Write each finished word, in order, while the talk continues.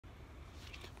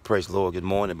Praise the Lord. Good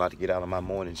morning. About to get out on my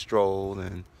morning stroll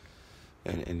and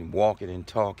walking and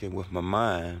talking with my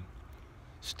mind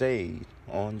stayed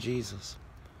on Jesus.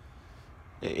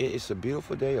 It's a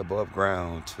beautiful day above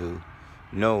ground to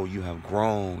know you have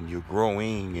grown, you're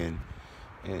growing,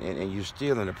 and you're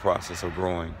still in the process of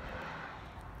growing.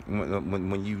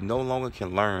 When you no longer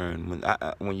can learn,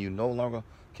 when you no longer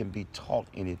can be taught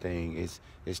anything,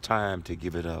 it's time to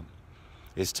give it up.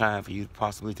 It's time for you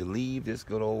possibly to leave this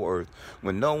good old earth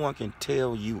when no one can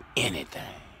tell you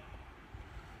anything.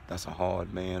 That's a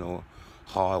hard man or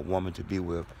hard woman to be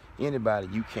with. Anybody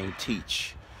you can't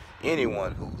teach.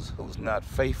 Anyone who's not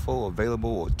faithful,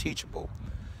 available, or teachable.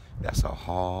 That's a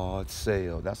hard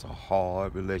sell. That's a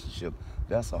hard relationship.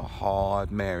 That's a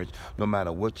hard marriage. No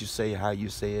matter what you say, how you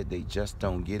say it, they just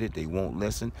don't get it. They won't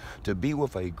listen. To be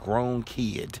with a grown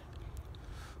kid,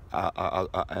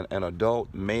 an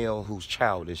adult male who's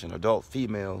childish, an adult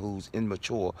female who's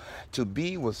immature, to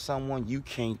be with someone you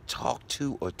can't talk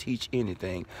to or teach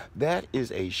anything, that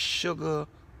is a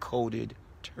sugar-coated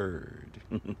turd.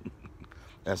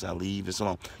 As I leave this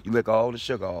alone, you lick all the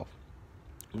sugar off.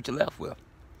 What you left with?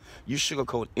 You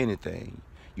sugarcoat anything.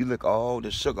 You lick all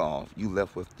the sugar off. You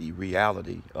left with the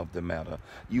reality of the matter.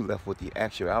 You left with the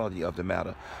actuality of the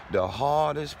matter. The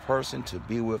hardest person to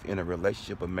be with in a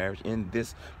relationship or marriage in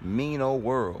this mean old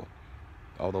world,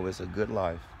 although it's a good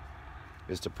life,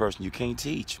 is the person you can't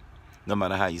teach. No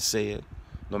matter how you say it,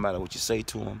 no matter what you say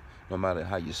to them, no matter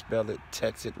how you spell it,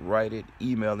 text it, write it,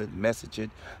 email it, message it,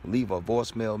 leave a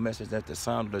voicemail message at the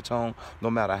sound of the tone, no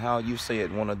matter how you say it,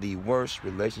 one of the worst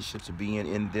relationships to be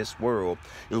in this world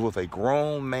is with a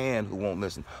grown man who won't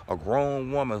listen, a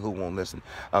grown woman who won't listen,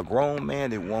 a grown man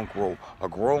that won't grow, a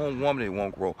grown woman that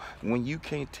won't grow. When you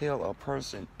can't tell a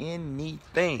person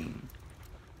anything,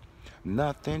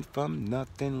 nothing from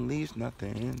nothing leaves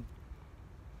nothing.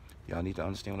 Y'all need to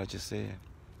understand what I just said.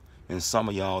 And some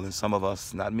of y'all and some of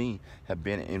us, not me, have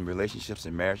been in relationships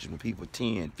and marriages with people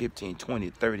 10, 15, 20,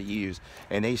 30 years,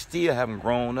 and they still haven't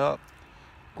grown up,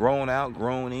 grown out,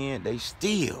 grown in. They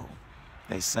still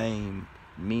they same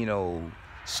mean old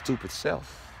stupid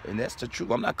self. And that's the truth.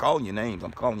 I'm not calling you names.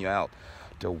 I'm calling you out.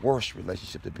 The worst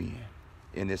relationship to be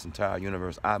in this entire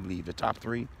universe, I believe, the top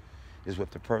 3 is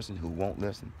with the person who won't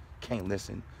listen, can't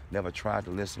listen, never tried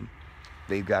to listen.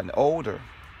 They've gotten older.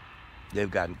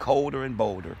 They've gotten colder and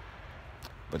bolder,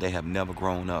 but they have never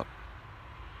grown up.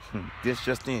 This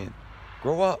just in.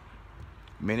 Grow up.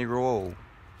 Many grow old,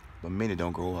 but many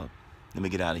don't grow up. Let me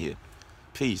get out of here.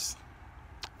 Peace.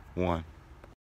 1.